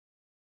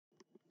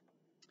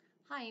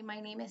Hi, my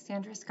name is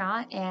Sandra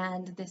Scott,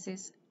 and this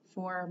is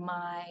for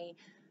my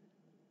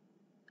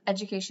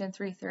Education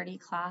 330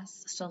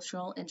 class,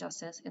 Social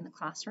Injustice in the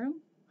Classroom.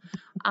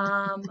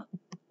 Um,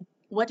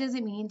 what does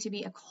it mean to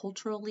be a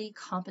culturally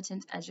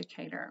competent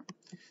educator?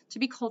 To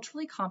be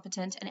culturally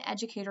competent, an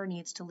educator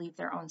needs to leave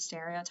their own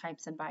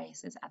stereotypes and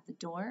biases at the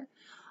door.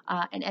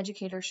 An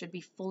educator should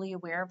be fully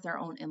aware of their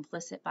own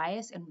implicit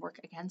bias and work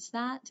against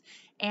that.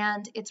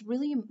 And it's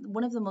really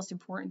one of the most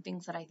important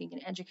things that I think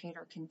an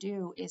educator can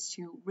do is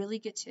to really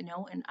get to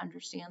know and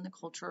understand the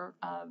culture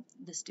of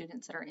the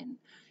students that are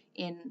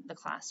in the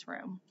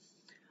classroom.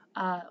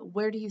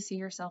 Where do you see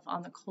yourself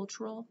on the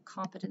cultural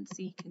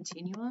competency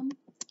continuum?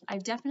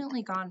 I've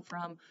definitely gone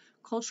from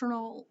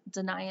cultural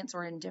deniance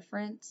or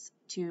indifference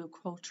to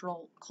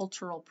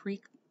cultural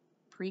pre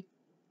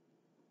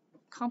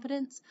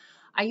competence.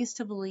 I used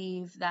to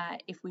believe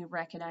that if we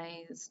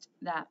recognized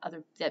that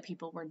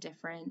people were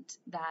different,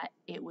 that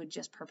it would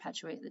just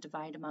perpetuate the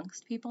divide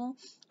amongst people.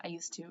 I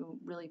used to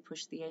really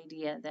push the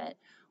idea that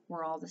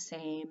we're all the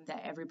same,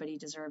 that everybody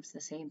deserves the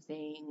same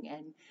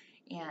thing,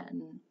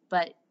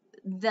 but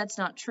that's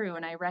not true,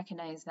 and I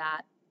recognize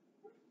that.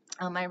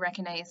 I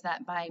recognize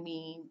that by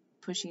me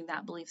pushing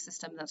that belief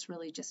system, that's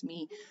really just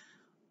me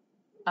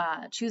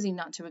choosing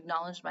not to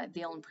acknowledge my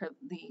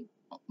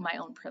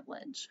own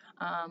privilege.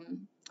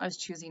 I was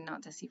choosing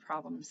not to see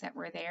problems that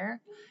were there.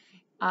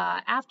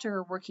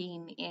 After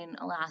working in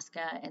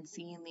Alaska and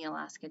seeing the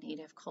Alaska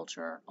Native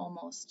culture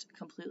almost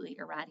completely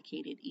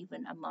eradicated,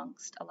 even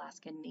amongst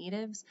Alaskan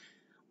Natives,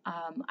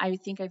 I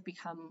think I've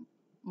become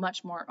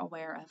much more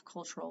aware of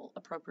cultural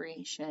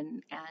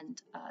appropriation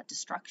and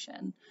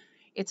destruction.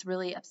 It's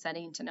really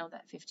upsetting to know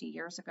that 50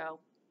 years ago,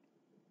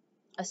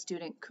 a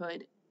student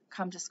could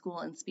come to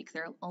school and speak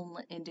their own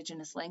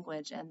indigenous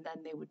language and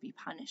then they would be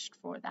punished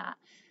for that.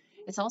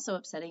 It's also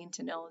upsetting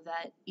to know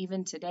that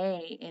even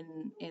today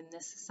in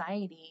this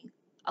society,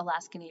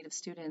 Alaska Native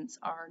students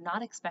are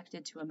not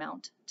expected to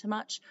amount to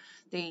much.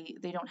 They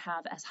don't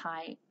have as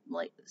high,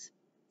 like,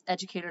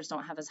 educators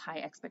don't have as high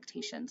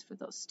expectations for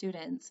those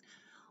students.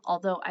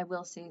 Although I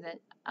will say that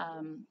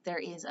there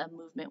is a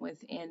movement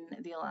within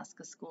the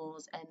Alaska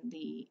schools and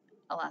the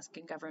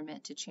Alaskan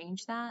government to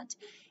change that,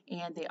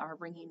 and they are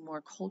bringing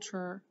more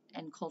culture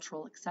and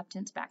cultural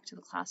acceptance back to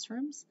the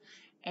classrooms.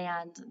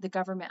 And the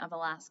government of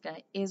Alaska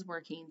is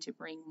working to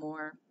bring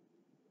more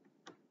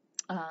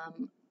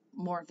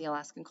of the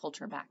Alaskan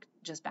culture back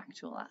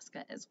to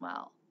Alaska as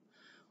well.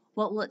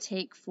 What will it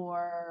take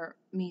for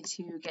me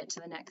to get to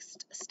the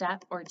next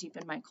step or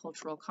deepen my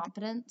cultural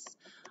competence?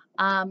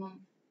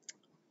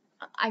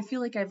 I feel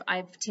like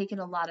I've taken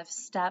a lot of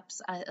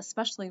steps,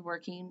 especially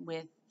working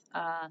with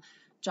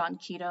John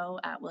Keto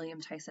at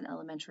William Tyson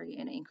Elementary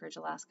in Anchorage,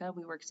 Alaska.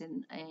 We worked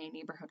in a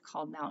neighborhood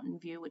called Mountain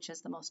View, which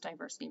is the most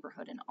diverse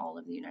neighborhood in all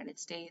of the United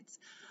States.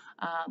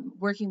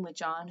 Working with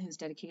John, who's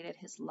dedicated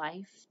his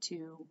life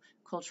to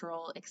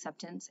cultural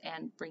acceptance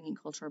and bringing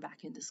culture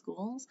back into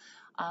schools,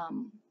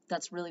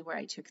 that's really where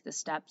I took the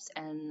steps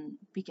and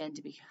began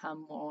to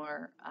become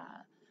more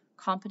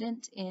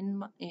competent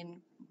in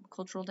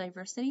cultural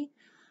diversity.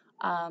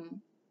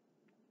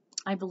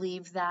 I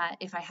believe that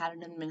if I had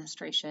an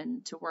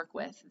administration to work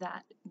with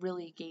that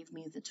really gave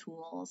me the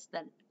tools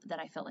that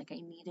I felt like I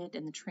needed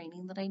and the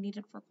training that I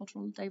needed for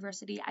cultural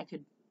diversity, I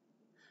could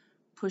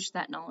push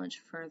that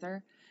knowledge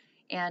further.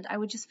 And I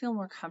would just feel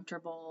more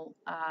comfortable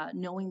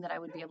knowing that I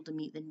would be able to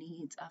meet the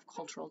needs of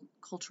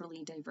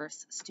culturally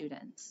diverse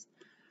students.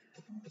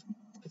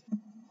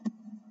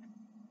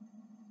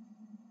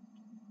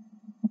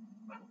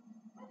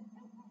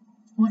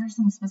 What are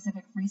some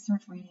specific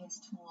research, readings,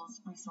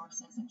 tools,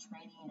 resources, and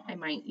training I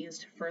might use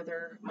to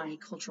further my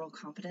cultural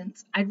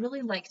competence? I'd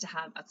really like to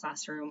have a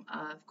classroom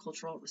of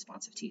cultural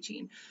responsive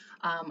teaching.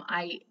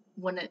 I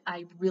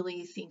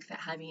really think that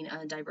having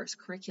a diverse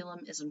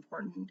curriculum is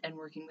important, and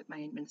working with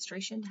my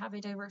administration to have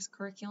a diverse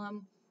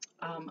curriculum.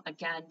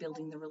 Again,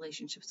 building the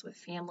relationships with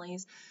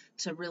families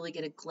to really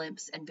get a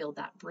glimpse and build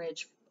that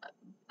bridge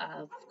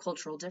of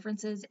cultural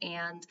differences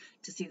and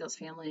to see those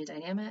family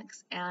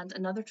dynamics. And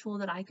another tool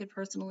that I could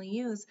personally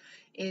use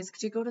is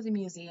to go to the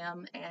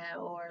museum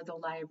or the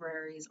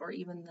libraries or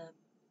even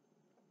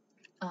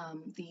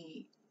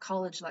the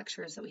college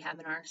lectures that we have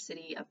in our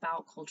city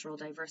about cultural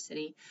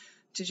diversity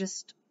to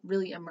just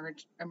really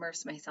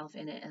immerse myself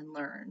in it and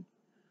learn.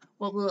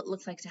 What will it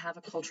look like to have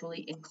a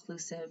culturally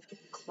inclusive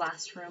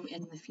classroom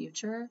in the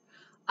future?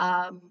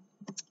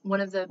 One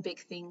of the big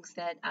things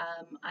that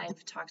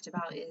I've talked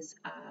about is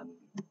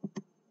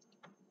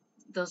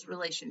those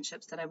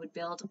relationships that I would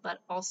build, but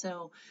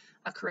also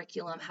a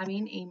curriculum,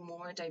 having a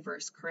more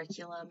diverse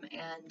curriculum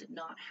and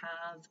not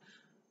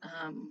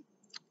have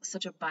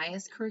such a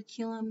biased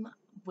curriculum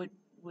would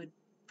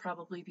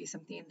probably be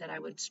something that I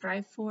would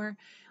strive for.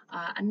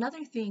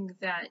 Another thing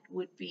that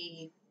would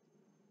be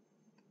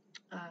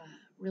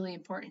really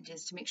important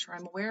is to make sure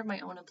I'm aware of my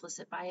own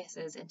implicit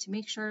biases and to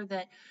make sure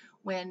that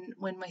when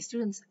my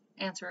students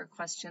answer a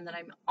question that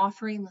I'm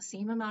offering the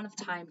same amount of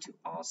time to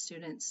all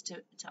students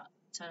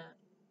to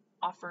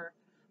offer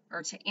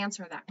or to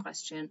answer that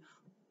question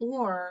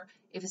Or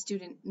if a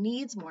student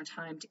needs more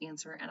time to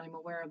answer, and I'm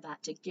aware of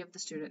that, to give the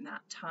student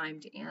that time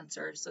to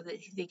answer so that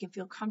they can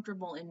feel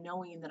comfortable in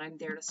knowing that I'm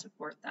there to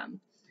support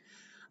them.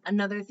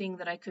 Another thing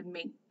that I could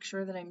make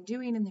sure that I'm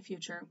doing in the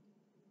future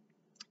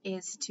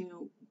is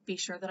to be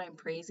sure that I'm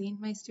praising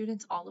my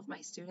students, all of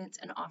my students,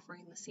 and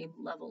offering the same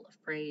level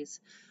of praise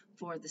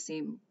for the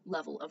same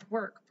level of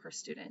work per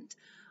student.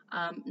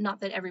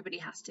 Not that everybody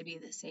has to be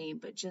the same,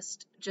 but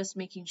just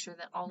making sure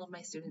that all of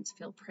my students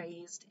feel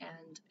praised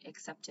and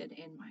accepted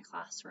in my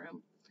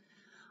classroom.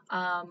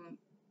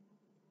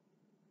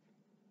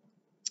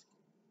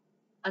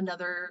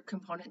 Another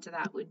component to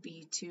that would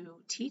be to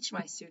teach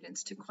my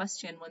students to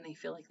question when they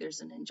feel like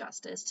there's an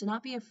injustice, to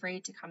not be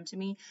afraid to come to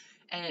me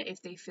and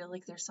if they feel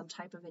like there's some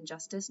type of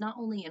injustice, not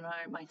only in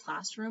my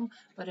classroom,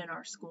 but in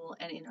our school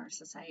and in our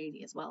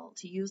society as well,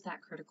 to use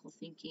that critical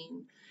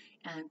thinking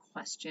and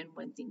question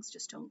when things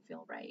just don't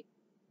feel right.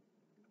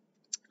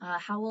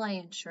 How will I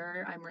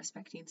ensure I'm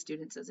respecting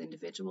students as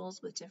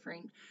individuals with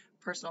differing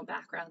personal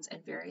backgrounds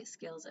and various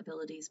skills,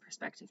 abilities,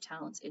 perspective,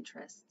 talents,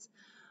 interests?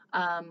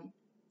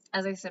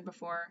 As I said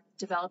before,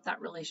 develop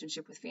that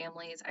relationship with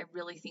families. I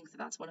really think that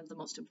that's one of the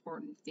most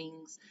important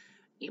things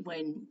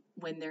when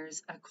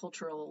there's a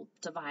cultural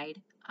divide.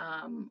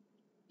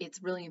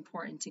 It's really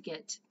important to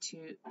get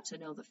to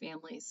know the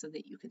families so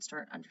that you can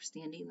start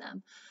understanding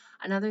them.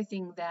 Another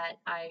thing that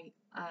I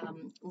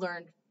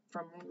learned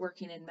from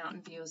working in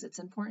Mountain View is it's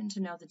important to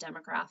know the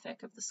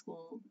demographic of the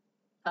school,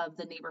 of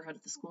the neighborhood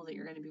of the school that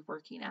you're going to be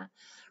working at.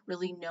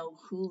 Really know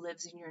who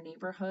lives in your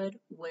neighborhood,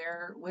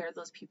 where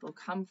those people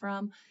come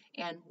from,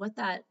 and what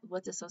the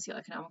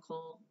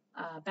socioeconomical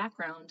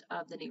background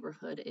of the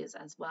neighborhood is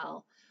as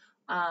well.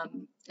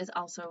 Is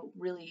also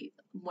really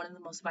one of the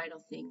most vital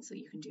things that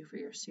you can do for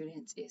your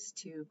students is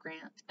to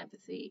grant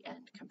empathy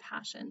and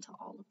compassion to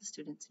all of the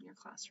students in your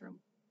classroom.